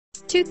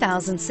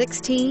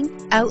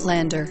2016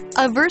 Outlander.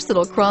 A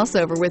versatile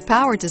crossover with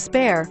power to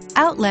spare,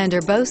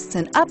 Outlander boasts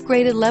an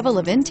upgraded level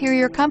of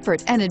interior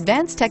comfort and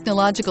advanced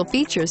technological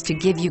features to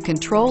give you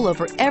control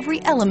over every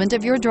element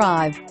of your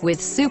drive.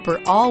 With super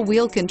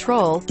all-wheel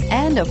control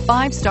and a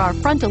 5-star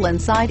frontal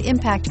and side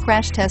impact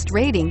crash test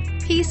rating,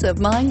 peace of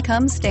mind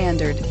comes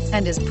standard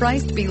and is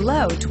priced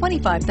below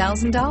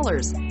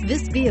 $25,000.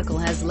 This vehicle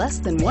has less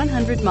than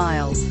 100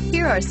 miles.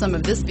 Here are some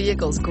of this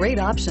vehicle's great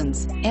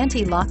options: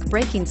 anti-lock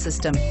braking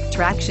system,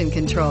 traction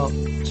control,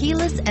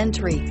 keyless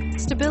entry,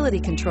 stability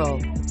control,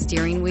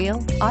 steering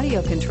wheel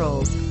audio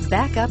controls,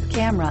 backup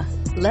camera,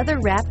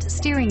 leather-wrapped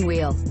steering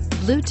wheel,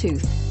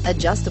 Bluetooth,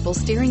 adjustable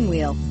steering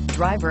wheel,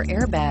 driver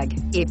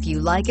airbag. If you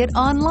like it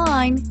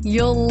online,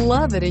 you'll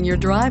love it in your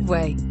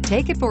driveway.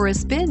 Take it for a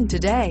spin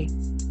today.